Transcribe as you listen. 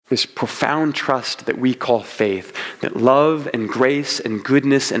this profound trust that we call faith, that love and grace and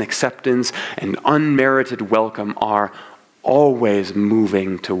goodness and acceptance and unmerited welcome are always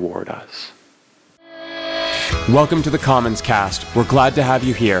moving toward us. Welcome to the Commons Cast. We're glad to have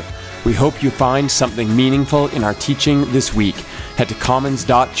you here. We hope you find something meaningful in our teaching this week. Head to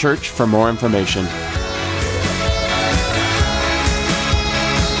commons.church for more information.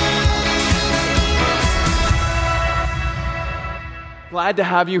 Glad to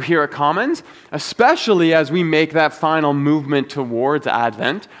have you here at Commons, especially as we make that final movement towards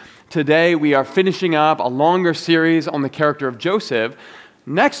Advent. Today we are finishing up a longer series on the character of Joseph.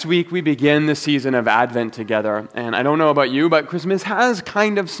 Next week we begin the season of Advent together. And I don't know about you, but Christmas has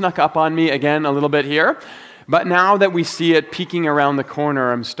kind of snuck up on me again a little bit here. But now that we see it peeking around the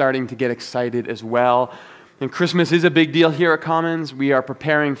corner, I'm starting to get excited as well. And Christmas is a big deal here at Commons. We are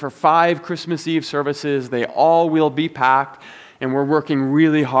preparing for 5 Christmas Eve services. They all will be packed. And we're working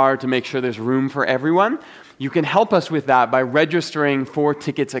really hard to make sure there's room for everyone. You can help us with that by registering for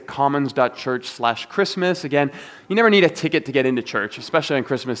tickets at commons.church/Christmas. Again, you never need a ticket to get into church, especially on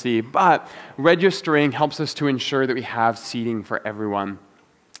Christmas Eve, but registering helps us to ensure that we have seating for everyone.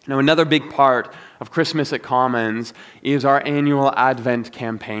 Now, another big part of Christmas at Commons is our annual Advent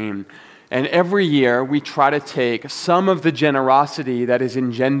campaign. And every year, we try to take some of the generosity that is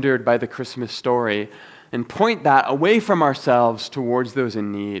engendered by the Christmas story and point that away from ourselves towards those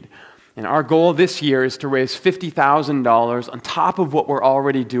in need. And our goal this year is to raise $50,000 on top of what we're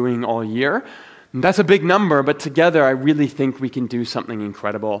already doing all year. And that's a big number, but together I really think we can do something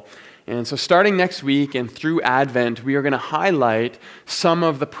incredible. And so starting next week and through Advent, we are going to highlight some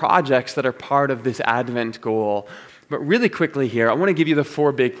of the projects that are part of this Advent goal. But really quickly here, I want to give you the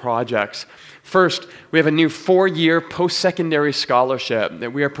 4 big projects. First, we have a new 4-year post-secondary scholarship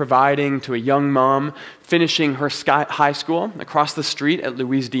that we are providing to a young mom finishing her high school across the street at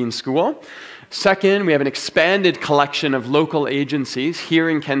Louise Dean School. Second, we have an expanded collection of local agencies here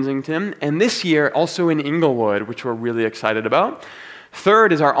in Kensington, and this year also in Inglewood, which we're really excited about.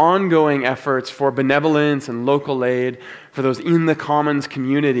 Third is our ongoing efforts for benevolence and local aid for those in the Commons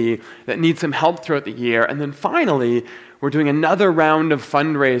community that need some help throughout the year. And then finally, we're doing another round of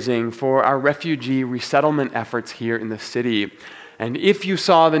fundraising for our refugee resettlement efforts here in the city. And if you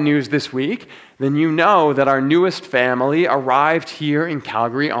saw the news this week, then you know that our newest family arrived here in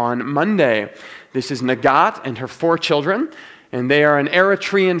Calgary on Monday. This is Nagat and her 4 children, and they are an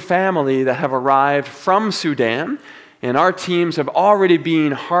Eritrean family that have arrived from Sudan. And our teams have already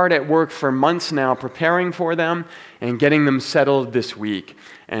been hard at work for months now preparing for them and getting them settled this week.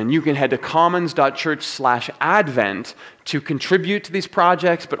 And you can head to commons.church/Advent to contribute to these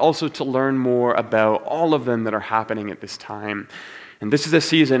projects, but also to learn more about all of them that are happening at this time. And this is a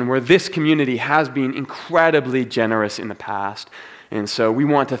season where this community has been incredibly generous in the past. And so we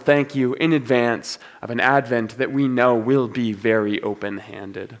want to thank you in advance of an Advent that we know will be very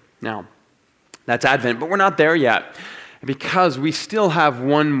open-handed. Now, that's Advent, but we're not there yet because we still have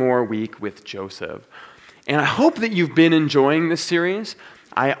one more week with Joseph. And I hope that you've been enjoying this series.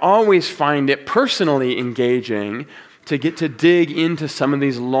 I always find it personally engaging to get to dig into some of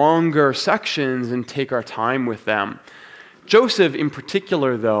these longer sections and take our time with them. Joseph in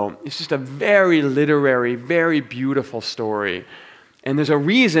particular, though, is just a very literary, very beautiful story. And there's a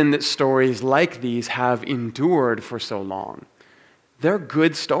reason that stories like these have endured for so long. They're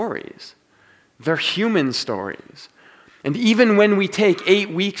good stories. They're human stories. And even when we take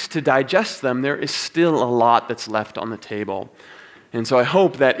 8 weeks to digest them, there is still a lot that's left on the table. And so I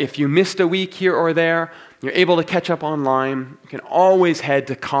hope that if you missed a week here or there, you're able to catch up online. You can always head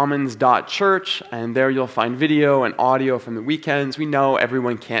to commons.church, and there you'll find video and audio from the weekends. We know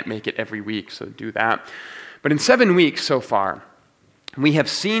everyone can't make it every week, so do that. But in 7 weeks so far, we have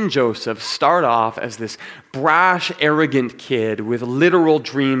seen Joseph start off as this brash, arrogant kid with literal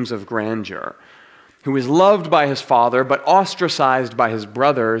dreams of grandeur, who is loved by his father but ostracized by his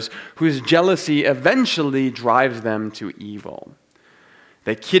brothers, whose jealousy eventually drives them to evil.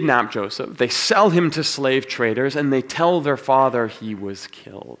 They kidnap Joseph, they sell him to slave traders, and they tell their father he was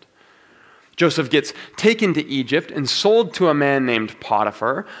killed. Joseph gets taken to Egypt and sold to a man named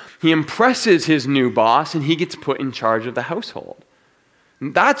Potiphar. He impresses his new boss, and he gets put in charge of the household.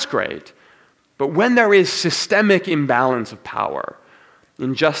 And that's great, but when there is systemic imbalance of power,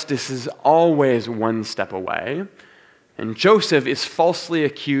 injustice is always one step away, and Joseph is falsely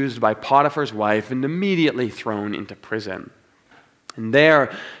accused by Potiphar's wife and immediately thrown into prison. And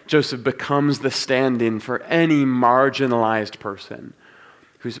there, Joseph becomes the stand-in for any marginalized person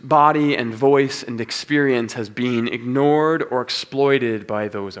whose body and voice and experience has been ignored or exploited by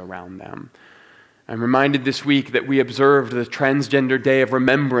those around them. I'm reminded this week that we observed the Transgender Day of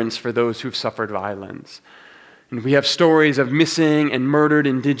Remembrance for those who've suffered violence. And we have stories of missing and murdered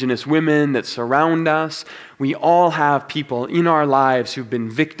Indigenous women that surround us. We all have people in our lives who've been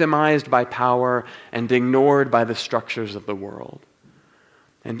victimized by power and ignored by the structures of the world.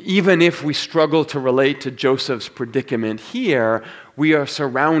 And even if we struggle to relate to Joseph's predicament here, we are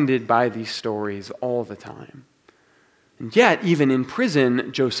surrounded by these stories all the time. And yet, even in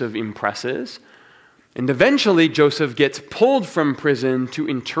prison, Joseph impresses. And eventually, Joseph gets pulled from prison to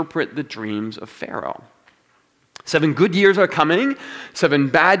interpret the dreams of Pharaoh. 7 good years are coming, 7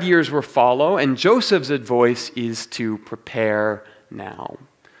 bad years will follow, and Joseph's advice is to prepare now.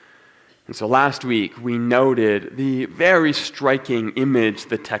 And so last week, we noted the very striking image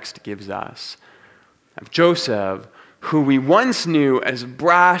the text gives us of Joseph, who we once knew as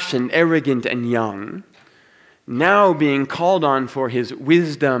brash and arrogant and young, now being called on for his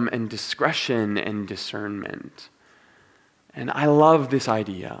wisdom and discretion and discernment. And I love this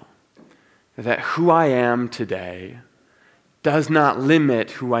idea that who I am today does not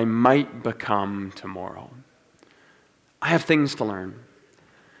limit who I might become tomorrow. I have things to learn,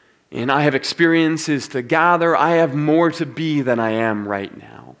 and I have experiences to gather. I have more to be than I am right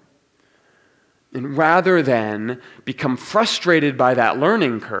now. And rather than become frustrated by that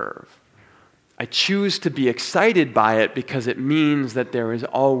learning curve, I choose to be excited by it because it means that there is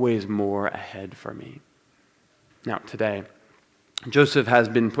always more ahead for me. Now, today, Joseph has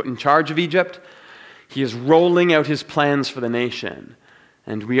been put in charge of Egypt. He is rolling out his plans for the nation.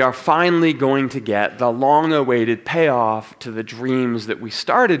 And we are finally going to get the long-awaited payoff to the dreams that we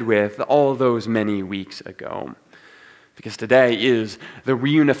started with all those many weeks ago. Because today is the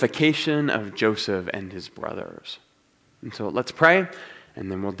reunification of Joseph and his brothers. And so let's pray,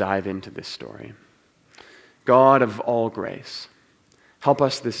 and then we'll dive into this story. God of all grace, help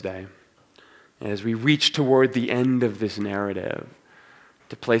us this day as we reach toward the end of this narrative,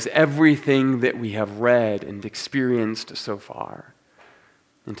 to place everything that we have read and experienced so far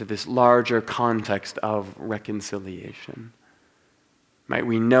into this larger context of reconciliation. Might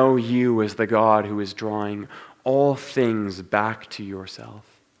we know you as the God who is drawing all things back to yourself,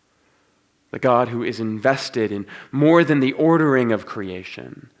 the God who is invested in more than the ordering of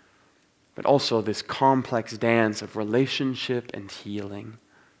creation, but also this complex dance of relationship and healing.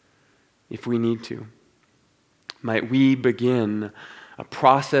 If we need to, might we begin a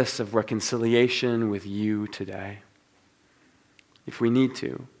process of reconciliation with you today? If we need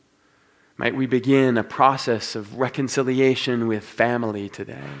to, might we begin a process of reconciliation with family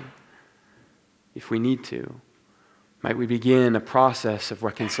today? If we need to, might we begin a process of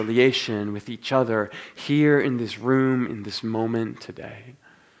reconciliation with each other here in this room, in this moment today?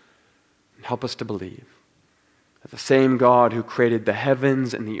 And help us to believe that the same God who created the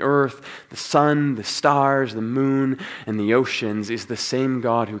heavens and the earth, the sun, the stars, the moon, and the oceans is the same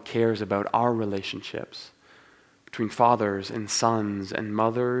God who cares about our relationships between fathers and sons and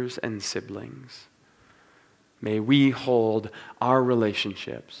mothers and siblings. May we hold our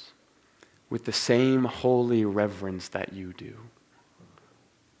relationships with the same holy reverence that you do.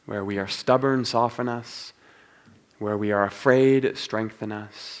 Where we are stubborn, soften us. Where we are afraid, strengthen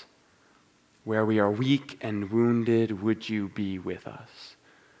us. Where we are weak and wounded, would you be with us?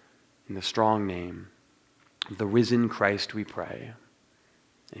 In the strong name of the risen Christ we pray.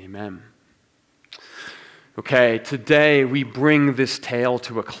 Amen. Okay, today we bring this tale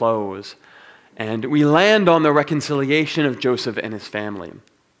to a close, and we land on the reconciliation of Joseph and his family.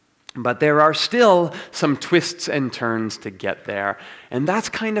 But there are still some twists and turns to get there, and that's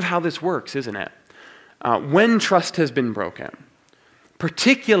kind of how this works, isn't it? When trust has been broken,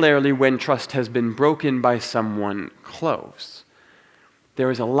 particularly when trust has been broken by someone close, there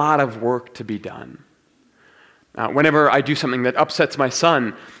is a lot of work to be done. Whenever I do something that upsets my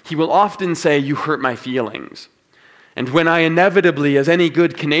son, he will often say, "You hurt my feelings." And when I inevitably, as any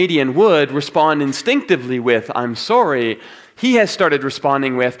good Canadian would, respond instinctively with, "I'm sorry," he has started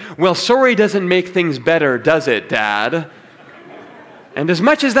responding with, "Well, sorry doesn't make things better, does it, Dad?" And as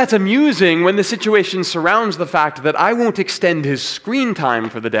much as that's amusing when the situation surrounds the fact that I won't extend his screen time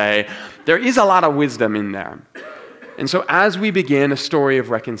for the day, there is a lot of wisdom in there. And so as we begin a story of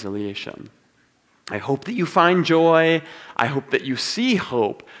reconciliation, I hope that you find joy, I hope that you see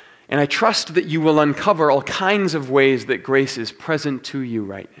hope, and I trust that you will uncover all kinds of ways that grace is present to you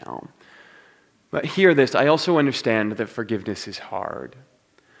right now. But hear this, I also understand that forgiveness is hard.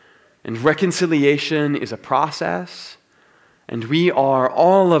 And reconciliation is a process, and we are,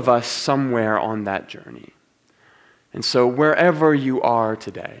 all of us, somewhere on that journey. And so wherever you are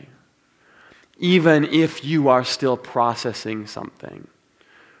today, even if you are still processing something,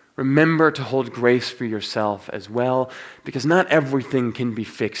 Remember to hold grace for yourself as well, because not everything can be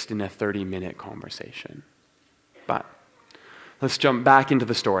fixed in a 30-minute conversation. But let's jump back into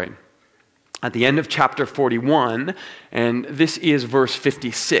the story. At the end of chapter 41, and this is verse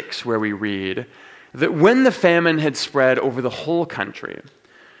 56, where we read that when the famine had spread over the whole country,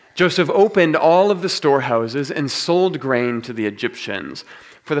 Joseph opened all of the storehouses and sold grain to the Egyptians,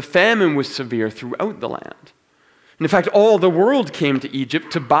 for the famine was severe throughout the land. And in fact, all the world came to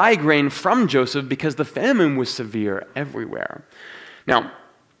Egypt to buy grain from Joseph because the famine was severe everywhere. Now,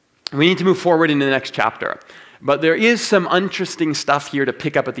 we need to move forward into the next chapter, but there is some interesting stuff here to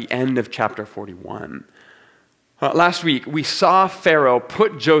pick up at the end of chapter 41. Last week, we saw Pharaoh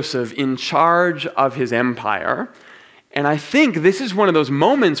put Joseph in charge of his empire, and I think this is one of those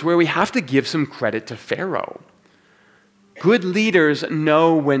moments where we have to give some credit to Pharaoh. Good leaders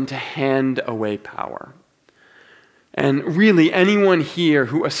know when to hand away power. And really, anyone here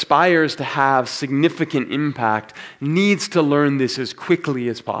who aspires to have significant impact needs to learn this as quickly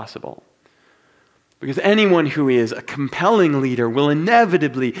as possible. Because anyone who is a compelling leader will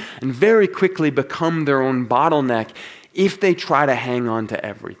inevitably and very quickly become their own bottleneck if they try to hang on to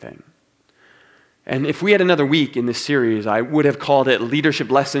everything. And if we had another week in this series, I would have called it Leadership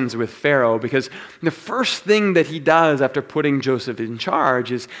Lessons with Pharaoh, because the first thing that he does after putting Joseph in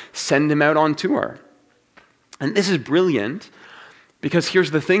charge is send him out on tour. And this is brilliant, because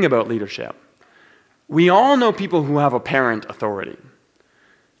here's the thing about leadership. We all know people who have apparent authority.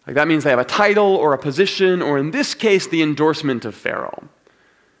 Like that means they have a title or a position, or in this case, the endorsement of Pharaoh.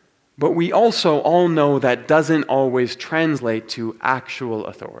 But we also all know that doesn't always translate to actual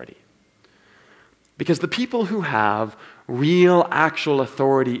authority. Because the people who have real, actual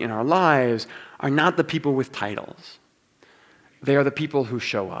authority in our lives are not the people with titles. They are the people who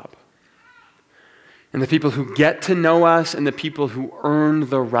show up. And the people who get to know us, and the people who earn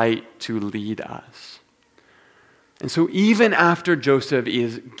the right to lead us. And so even after Joseph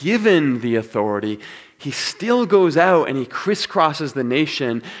is given the authority, he still goes out and he crisscrosses the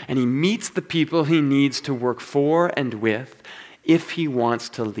nation and he meets the people he needs to work for and with if he wants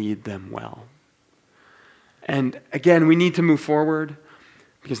to lead them well. And again, we need to move forward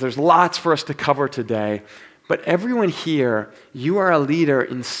because there's lots for us to cover today. But everyone here, you are a leader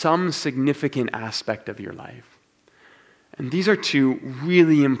in some significant aspect of your life. And these are two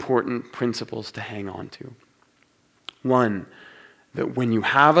really important principles to hang on to. One, that when you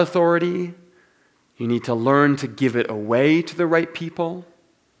have authority, you need to learn to give it away to the right people.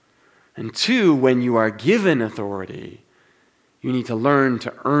 And two, when you are given authority, you need to learn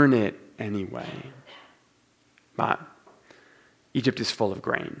to earn it anyway. But Egypt is full of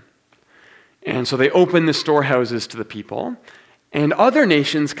grain. And so they open the storehouses to the people, and other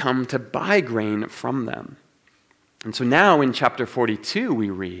nations come to buy grain from them. And so now in chapter 42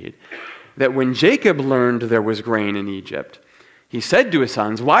 we read that when Jacob learned there was grain in Egypt, he said to his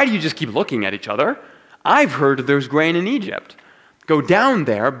sons, "Why do you just keep looking at each other? I've heard there's grain in Egypt. Go down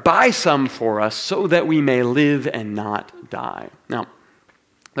there, buy some for us so that we may live and not die." Now,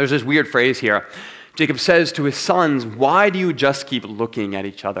 there's this weird phrase here. Jacob says to his sons, "Why do you just keep looking at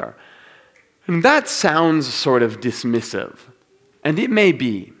each other?" And that sounds sort of dismissive, and it may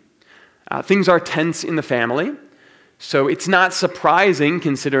be. Things are tense in the family, so it's not surprising,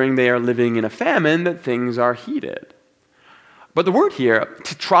 considering they are living in a famine, that things are heated. But the word here,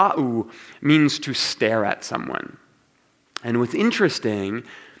 titra'u, means to stare at someone. And what's interesting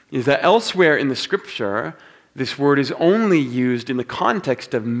is that elsewhere in the scripture, this word is only used in the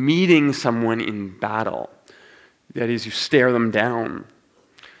context of meeting someone in battle. That is, you stare them down.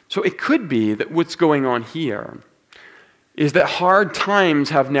 So it could be that what's going on here is that hard times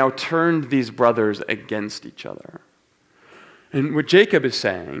have now turned these brothers against each other. And what Jacob is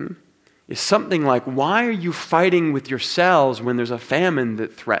saying is something like, why are you fighting with yourselves when there's a famine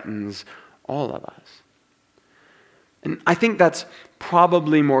that threatens all of us? And I think that's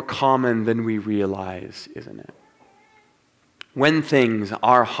probably more common than we realize, isn't it? When things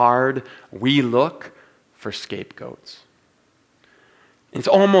are hard, we look for scapegoats. It's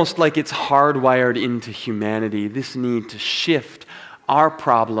almost like it's hardwired into humanity, this need to shift our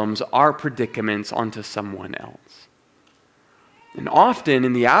problems, our predicaments onto someone else. And often,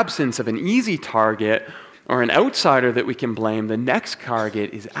 in the absence of an easy target or an outsider that we can blame, the next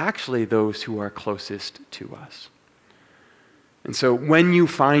target is actually those who are closest to us. And so when you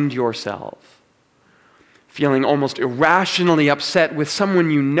find yourself feeling almost irrationally upset with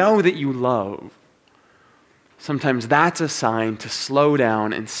someone you know that you love, sometimes that's a sign to slow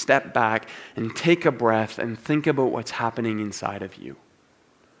down and step back and take a breath and think about what's happening inside of you.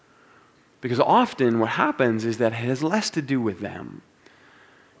 Because often what happens is that it has less to do with them.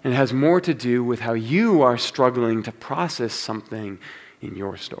 And it has more to do with how you are struggling to process something in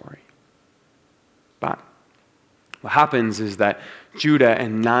your story. But what happens is that Judah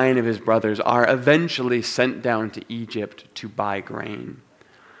and 9 of his brothers are eventually sent down to Egypt to buy grain.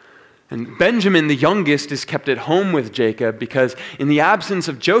 And Benjamin, the youngest, is kept at home with Jacob because in the absence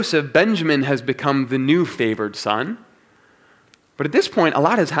of Joseph, Benjamin has become the new favored son. But at this point, a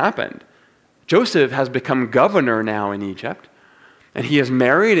lot has happened. Joseph has become governor now in Egypt, and he is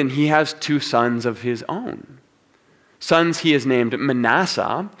married and he has 2 sons of his own. Sons he has named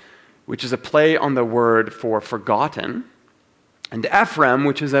Manasseh, which is a play on the word for forgotten, and Ephraim,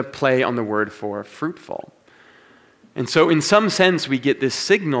 which is a play on the word for fruitful. And so in some sense, we get this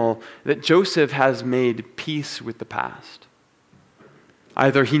signal that Joseph has made peace with the past.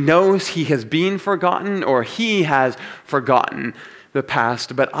 Either he knows he has been forgotten or he has forgotten the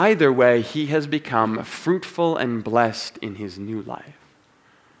past, but either way, he has become fruitful and blessed in his new life.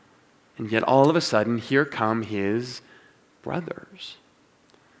 And yet all of a sudden, here come his brothers.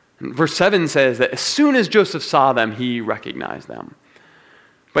 And verse 7 says that as soon as Joseph saw them, he recognized them.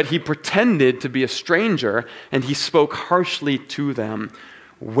 But he pretended to be a stranger, and he spoke harshly to them.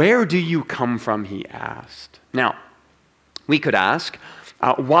 "Where do you come from?" he asked. Now, we could ask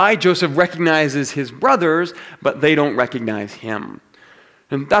why Joseph recognizes his brothers, but they don't recognize him.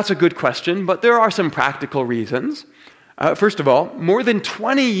 And that's a good question, but there are some practical reasons. First of all, more than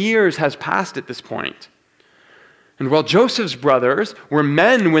 20 years has passed at this point. And while Joseph's brothers were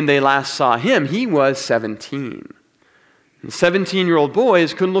men when they last saw him, he was 17. And 17-year-old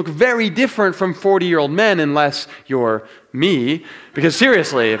boys can look very different from 40-year-old men unless you're me. Because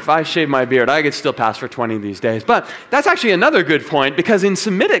seriously, if I shave my beard, I could still pass for 20 these days. But that's actually another good point, because in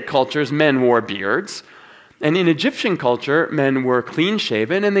Semitic cultures, men wore beards. And in Egyptian culture, men were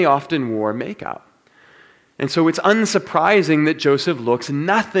clean-shaven and they often wore makeup. And so it's unsurprising that Joseph looks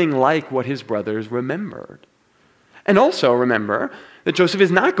nothing like what his brothers remembered. And also remember that Joseph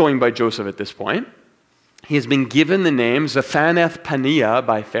is not going by Joseph at this point. He has been given the name Zaphannath-Paneah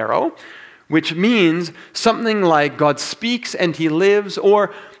by Pharaoh, which means something like God speaks and he lives,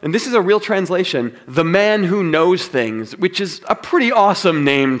 or, and this is a real translation, the man who knows things, which is a pretty awesome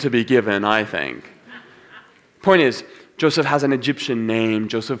name to be given, I think. Point is, Joseph has an Egyptian name.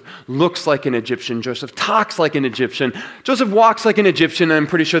 Joseph looks like an Egyptian. Joseph talks like an Egyptian. Joseph walks like an Egyptian, and I'm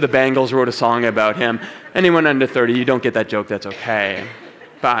pretty sure the Bangles wrote a song about him. Anyone under 30, you don't get that joke, that's okay.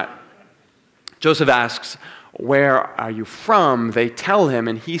 But Joseph asks, "Where are you from?" They tell him,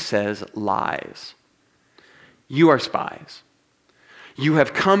 and he says, "Lies. You are spies. You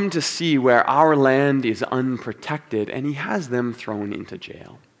have come to see where our land is unprotected," and he has them thrown into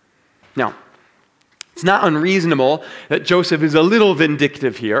jail. Now, it's not unreasonable that Joseph is a little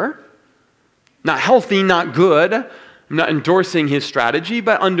vindictive here. Not healthy, not good. I'm not endorsing his strategy,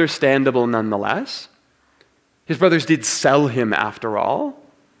 but understandable nonetheless. His brothers did sell him after all.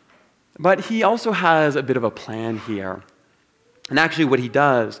 But he also has a bit of a plan here. And actually what he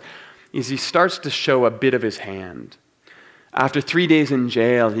does is he starts to show a bit of his hand. After 3 days in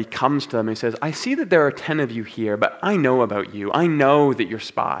jail, he comes to them and he says, "I see that there are 10 of you here, but I know about you. I know that you're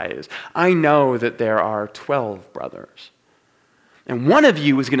spies. I know that there are 12 brothers. And one of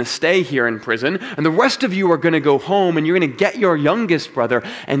you is going to stay here in prison, and the rest of you are going to go home, and you're going to get your youngest brother,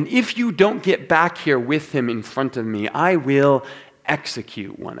 and if you don't get back here with him in front of me, I will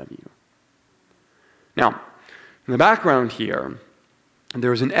execute one of you." Now, in the background here,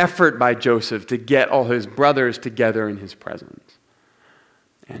 there was an effort by Joseph to get all his brothers together in his presence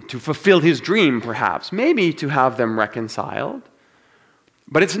and to fulfill his dream, perhaps, maybe to have them reconciled.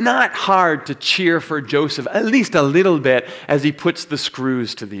 But it's not hard to cheer for Joseph, at least a little bit, as he puts the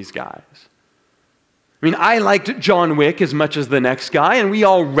screws to these guys. I mean, I liked John Wick as much as the next guy, and we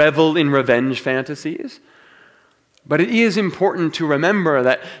all revel in revenge fantasies. But it is important to remember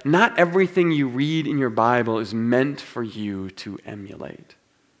that not everything you read in your Bible is meant for you to emulate.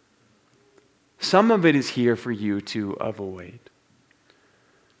 Some of it is here for you to avoid.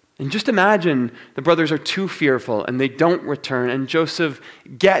 And just imagine the brothers are too fearful and they don't return, and Joseph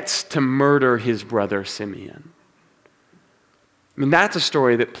gets to murder his brother Simeon. I mean, that's a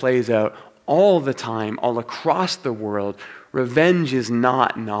story that plays out all the time, all across the world. Revenge is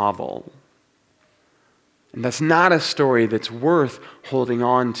not novel. And that's not a story that's worth holding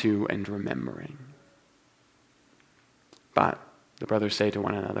on to and remembering. But the brothers say to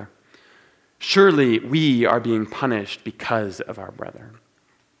one another, "Surely we are being punished because of our brother.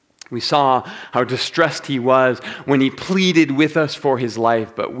 We saw how distressed he was when he pleaded with us for his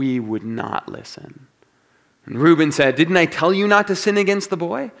life, but we would not listen." And Reuben said, "Didn't I tell you not to sin against the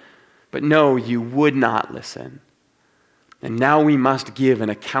boy? But no, you would not listen." And now we must give an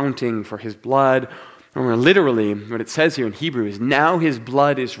accounting for his blood. Or literally, what it says here in Hebrew is, now his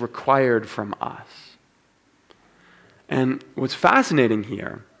blood is required from us. And what's fascinating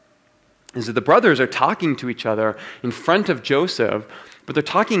here is that the brothers are talking to each other in front of Joseph, but they're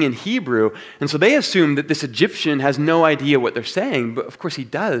talking in Hebrew, and so they assume that this Egyptian has no idea what they're saying, but of course he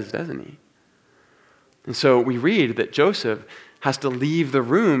does, doesn't he? And so we read that Joseph has to leave the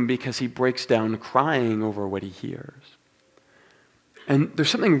room because he breaks down crying over what he hears. And there's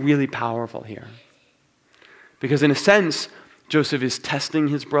something really powerful here. Because in a sense, Joseph is testing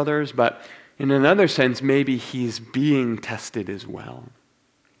his brothers, but in another sense, maybe he's being tested as well.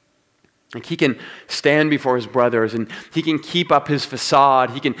 Like he can stand before his brothers and he can keep up his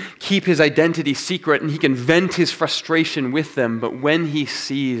facade, he can keep his identity secret, and he can vent his frustration with them, but when he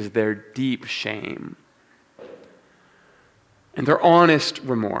sees their deep shame and their honest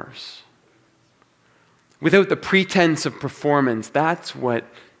remorse, without the pretense of performance, that's what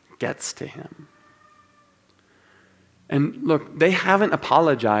gets to him. And look, they haven't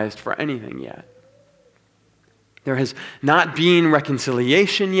apologized for anything yet. There has not been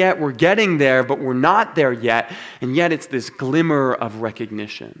reconciliation yet. We're getting there, but we're not there yet. And yet it's this glimmer of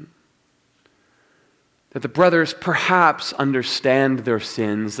recognition. That the brothers perhaps understand their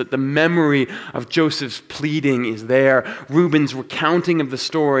sins, that the memory of Joseph's pleading is there, Reuben's recounting of the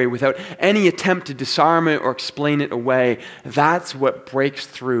story without any attempt to disarm it or explain it away. That's what breaks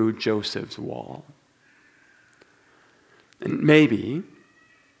through Joseph's wall. And maybe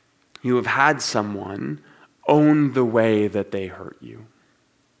you have had someone own the way that they hurt you.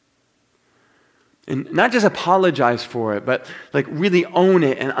 And not just apologize for it, but like really own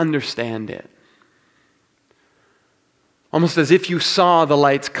it and understand it. Almost as if you saw the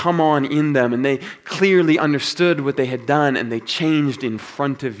lights come on in them and they clearly understood what they had done and they changed in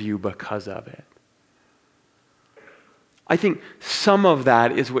front of you because of it. I think some of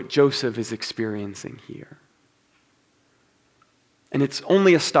that is what Joseph is experiencing here. And it's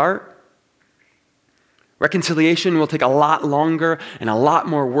only a start. Reconciliation will take a lot longer and a lot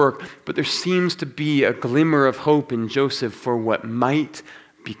more work, but there seems to be a glimmer of hope in Joseph for what might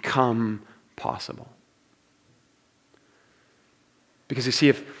become possible. Because you see,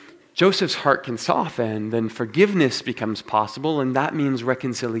 if Joseph's heart can soften, then forgiveness becomes possible, and that means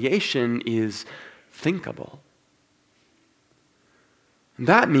reconciliation is thinkable. And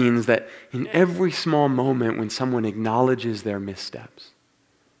that means that in every small moment when someone acknowledges their missteps,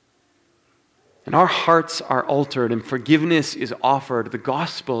 and our hearts are altered and forgiveness is offered, the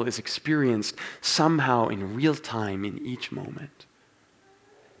gospel is experienced somehow in real time in each moment.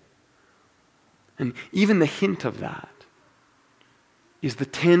 And even the hint of that is the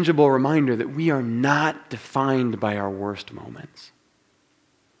tangible reminder that we are not defined by our worst moments.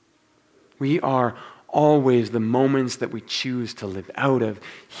 We are always the moments that we choose to live out of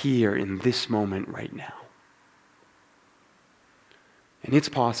here in this moment right now. And it's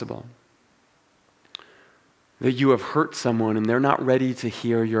possible that you have hurt someone and they're not ready to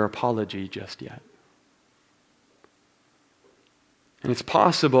hear your apology just yet. And it's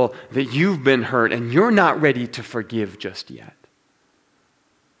possible that you've been hurt and you're not ready to forgive just yet.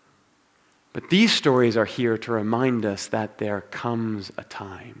 But these stories are here to remind us that there comes a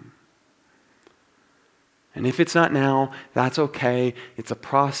time. And if it's not now, that's okay. It's a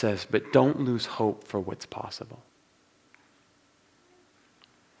process, but don't lose hope for what's possible.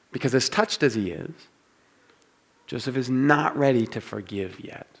 Because as touched as he is, Joseph is not ready to forgive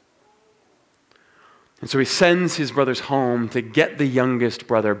yet. And so he sends his brothers home to get the youngest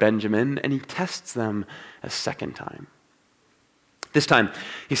brother, Benjamin, and he tests them a second time. This time,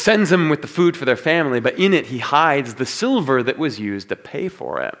 he sends them with the food for their family, but in it he hides the silver that was used to pay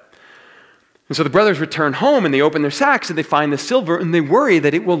for it. And so the brothers return home and they open their sacks and they find the silver and they worry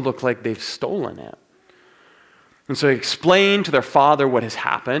that it will look like they've stolen it. And so they explain to their father what has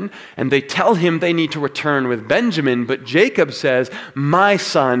happened, and they tell him they need to return with Benjamin, but Jacob says, "My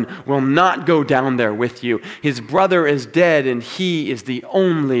son will not go down there with you. His brother is dead, and he is the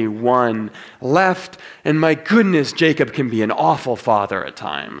only one left." And my goodness, Jacob can be an awful father at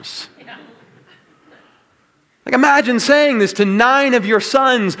times. Like imagine saying this to 9 of your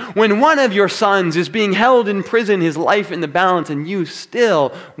sons when one of your sons is being held in prison, his life in the balance, and you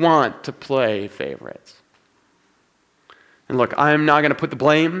still want to play favorites. And look, I'm not going to put the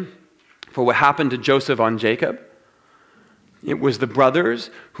blame for what happened to Joseph on Jacob. It was the brothers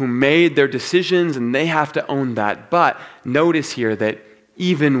who made their decisions, and they have to own that. But notice here that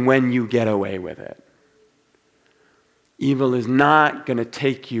even when you get away with it, evil is not going to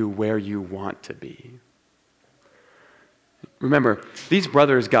take you where you want to be. Remember, these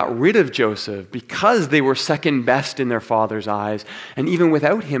brothers got rid of Joseph because they were second best in their father's eyes, and even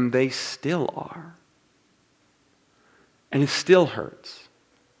without him, they still are. And it still hurts.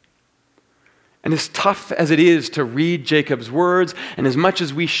 And as tough as it is to read Jacob's words, and as much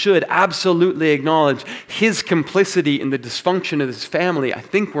as we should absolutely acknowledge his complicity in the dysfunction of this family, I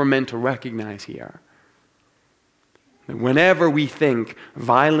think we're meant to recognize here that whenever we think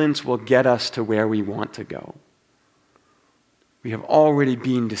violence will get us to where we want to go, we have already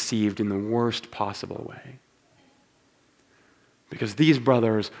been deceived in the worst possible way. Because these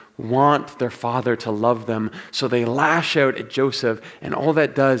brothers want their father to love them, so they lash out at Joseph, and all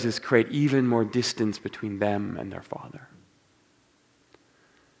that does is create even more distance between them and their father.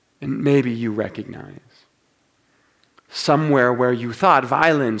 And maybe you recognize somewhere where you thought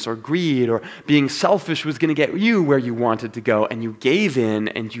violence or greed or being selfish was going to get you where you wanted to go, and you gave in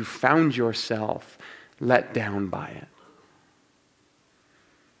and you found yourself let down by it.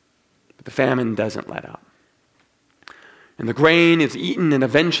 But the famine doesn't let up. And the grain is eaten, and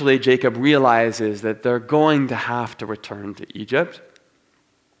eventually Jacob realizes that they're going to have to return to Egypt.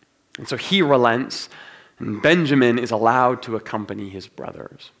 And so he relents, and Benjamin is allowed to accompany his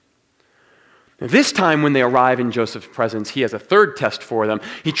brothers. Now, this time when they arrive in Joseph's presence, he has a third test for them.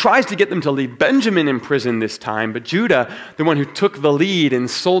 He tries to get them to leave Benjamin in prison this time, but Judah, the one who took the lead and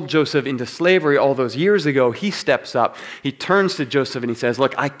sold Joseph into slavery all those years ago, he steps up. He turns to Joseph and he says,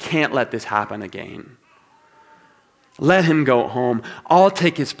 "Look, I can't let this happen again. Let him go home. I'll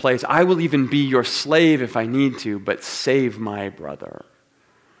take his place. I will even be your slave if I need to, but save my brother."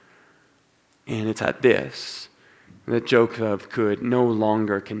 And it's at this that Jacob could no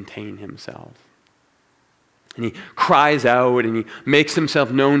longer contain himself. And he cries out and he makes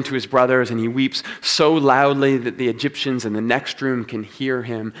himself known to his brothers, and he weeps so loudly that the Egyptians in the next room can hear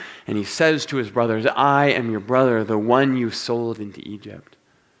him. And he says to his brothers, "I am your brother, the one you sold into Egypt.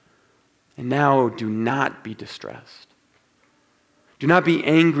 And now do not be distressed. Do not be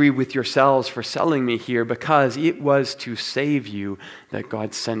angry with yourselves for selling me here, because it was to save you that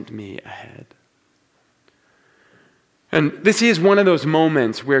God sent me ahead." And this is one of those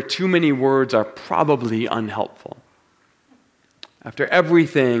moments where too many words are probably unhelpful. After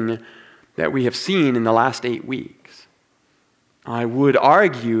everything that we have seen in the last 8 weeks, I would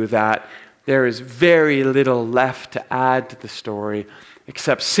argue that there is very little left to add to the story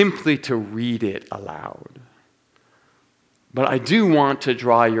except simply to read it aloud. But I do want to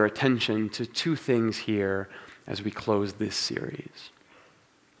draw your attention to 2 things here as we close this series.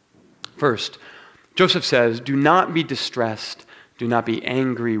 First, Joseph says, "Do not be distressed, do not be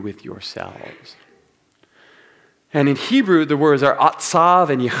angry with yourselves." And in Hebrew, the words are atzav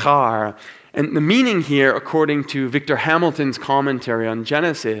and yichar. And the meaning here, according to Victor Hamilton's commentary on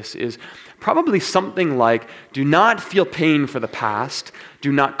Genesis, is probably something like, do not feel pain for the past,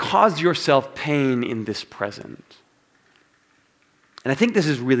 do not cause yourself pain in this present. And I think this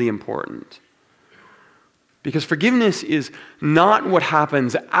is really important. Because forgiveness is not what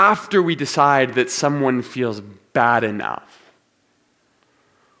happens after we decide that someone feels bad enough,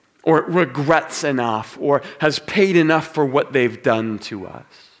 or regrets enough, or has paid enough for what they've done to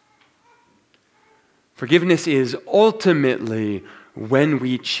us. Forgiveness is ultimately when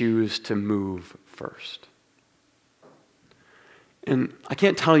we choose to move first. And I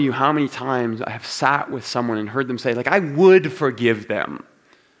can't tell you how many times I have sat with someone and heard them say, I would forgive them,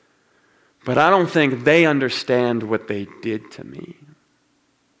 but I don't think they understand what they did to me.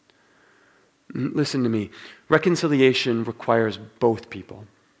 Listen to me. Reconciliation requires both people.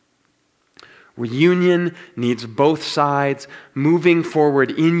 Reunion needs both sides. Moving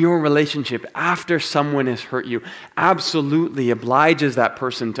forward in your relationship after someone has hurt you absolutely obliges that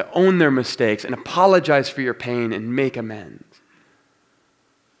person to own their mistakes and apologize for your pain and make amends.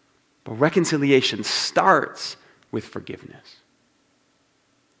 But reconciliation starts with forgiveness.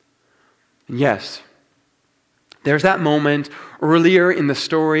 And yes, there's that moment earlier in the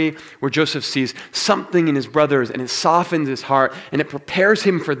story where Joseph sees something in his brothers and it softens his heart and it prepares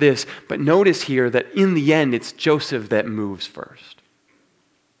him for this. But notice here that in the end, it's Joseph that moves first.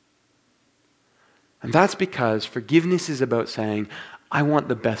 And that's because forgiveness is about saying, I want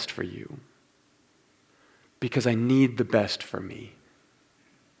the best for you because I need the best for me.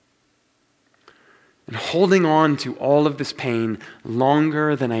 And holding on to all of this pain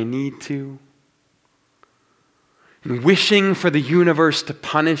longer than I need to, and wishing for the universe to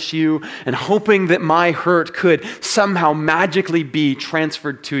punish you, and hoping that my hurt could somehow magically be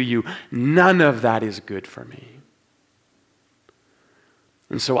transferred to you, none of that is good for me.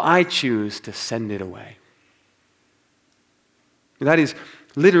 And so I choose to send it away. That is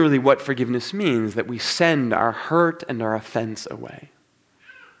literally what forgiveness means, that we send our hurt and our offense away.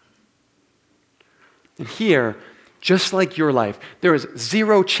 And here, just like your life, there is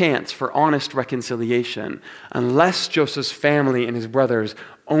zero chance for honest reconciliation unless Joseph's family and his brothers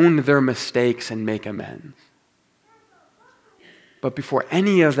own their mistakes and make amends. But before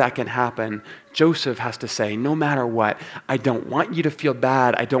any of that can happen, Joseph has to say, no matter what, I don't want you to feel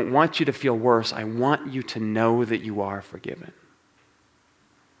bad. I don't want you to feel worse. I want you to know that you are forgiven.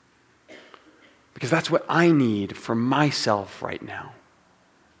 Because that's what I need for myself right now.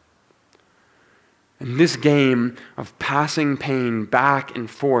 And this game of passing pain back and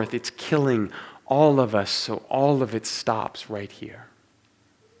forth, it's killing all of us, so all of it stops right here.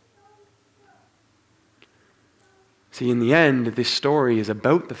 See, in the end, this story is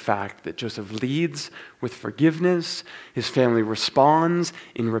about the fact that Joseph leads with forgiveness, his family responds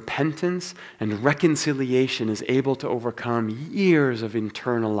in repentance, and reconciliation is able to overcome years of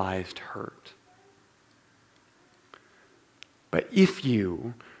internalized hurt. But if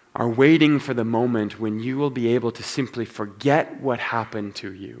you are waiting for the moment when you will be able to simply forget what happened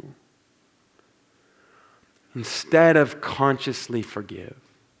to you, instead of consciously forgive,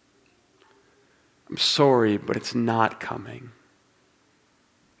 I'm sorry, but it's not coming.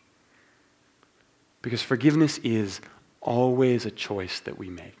 Because forgiveness is always a choice that we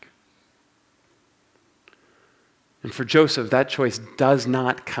make. And for Joseph, that choice does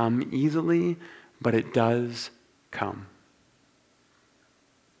not come easily, but it does come.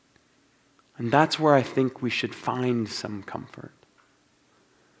 And that's where I think we should find some comfort.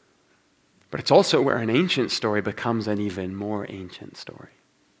 But it's also where an ancient story becomes an even more ancient story.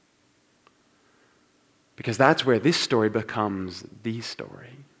 Because that's where this story becomes the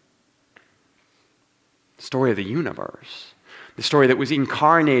story. The story of the universe. The story that was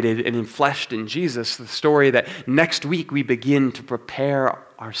incarnated and enfleshed in Jesus. The story that next week we begin to prepare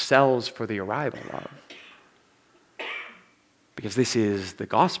ourselves for the arrival of. Because this is the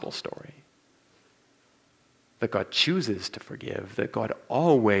gospel story. That God chooses to forgive. That God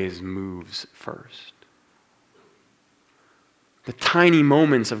always moves first. The tiny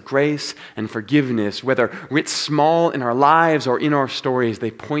moments of grace and forgiveness, whether writ small in our lives or in our stories,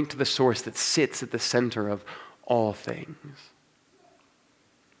 they point to the source that sits at the center of all things.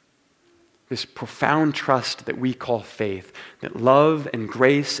 This profound trust that we call faith, that love and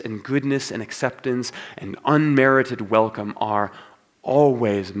grace and goodness and acceptance and unmerited welcome are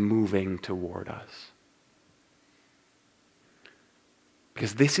always moving toward us.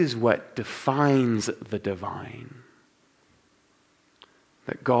 Because this is what defines the divine.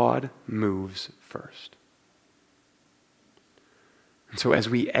 That God moves first. And so as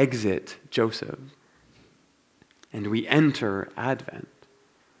we exit Joseph and we enter Advent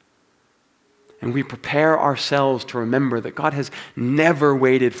and we prepare ourselves to remember that God has never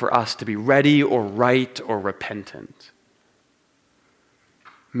waited for us to be ready or right or repentant,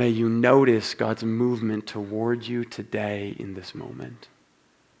 may you notice God's movement toward you today in this moment.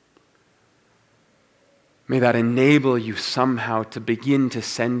 May that enable you somehow to begin to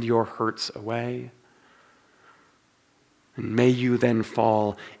send your hurts away. And may you then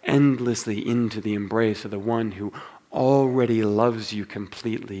fall endlessly into the embrace of the one who already loves you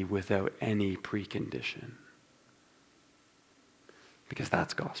completely without any precondition. Because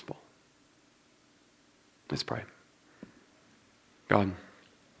that's gospel. Let's pray. God,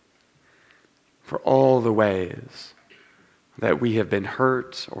 for all the ways that we have been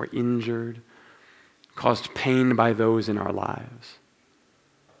hurt or injured, caused pain by those in our lives,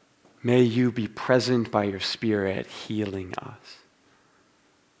 may you be present by your Spirit, healing us,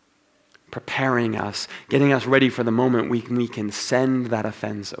 preparing us, getting us ready for the moment we can send that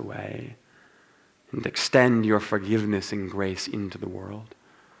offense away and extend your forgiveness and grace into the world.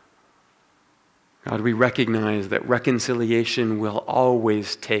 God, we recognize that reconciliation will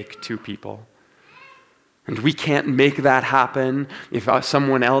always take two people. And we can't make that happen if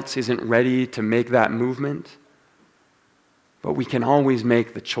someone else isn't ready to make that movement. But we can always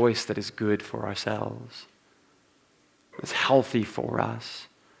make the choice that is good for ourselves, that's healthy for us,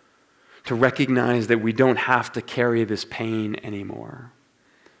 to recognize that we don't have to carry this pain anymore.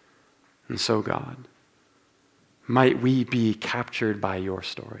 And so, God, might we be captured by your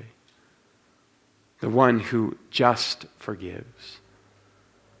story, the one who just forgives,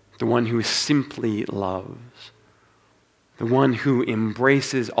 the one who simply loves, the one who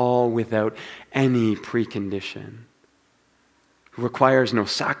embraces all without any precondition, who requires no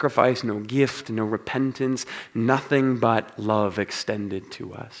sacrifice, no gift, no repentance, nothing but love extended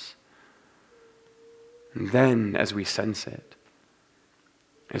to us. And then, as we sense it,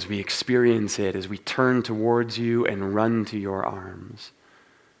 as we experience it, as we turn towards you and run to your arms,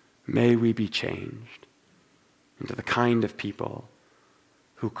 may we be changed into the kind of people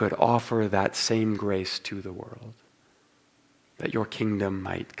who could offer that same grace to the world, that your kingdom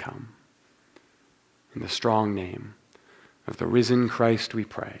might come. In the strong name of the risen Christ we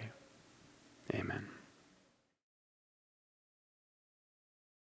pray.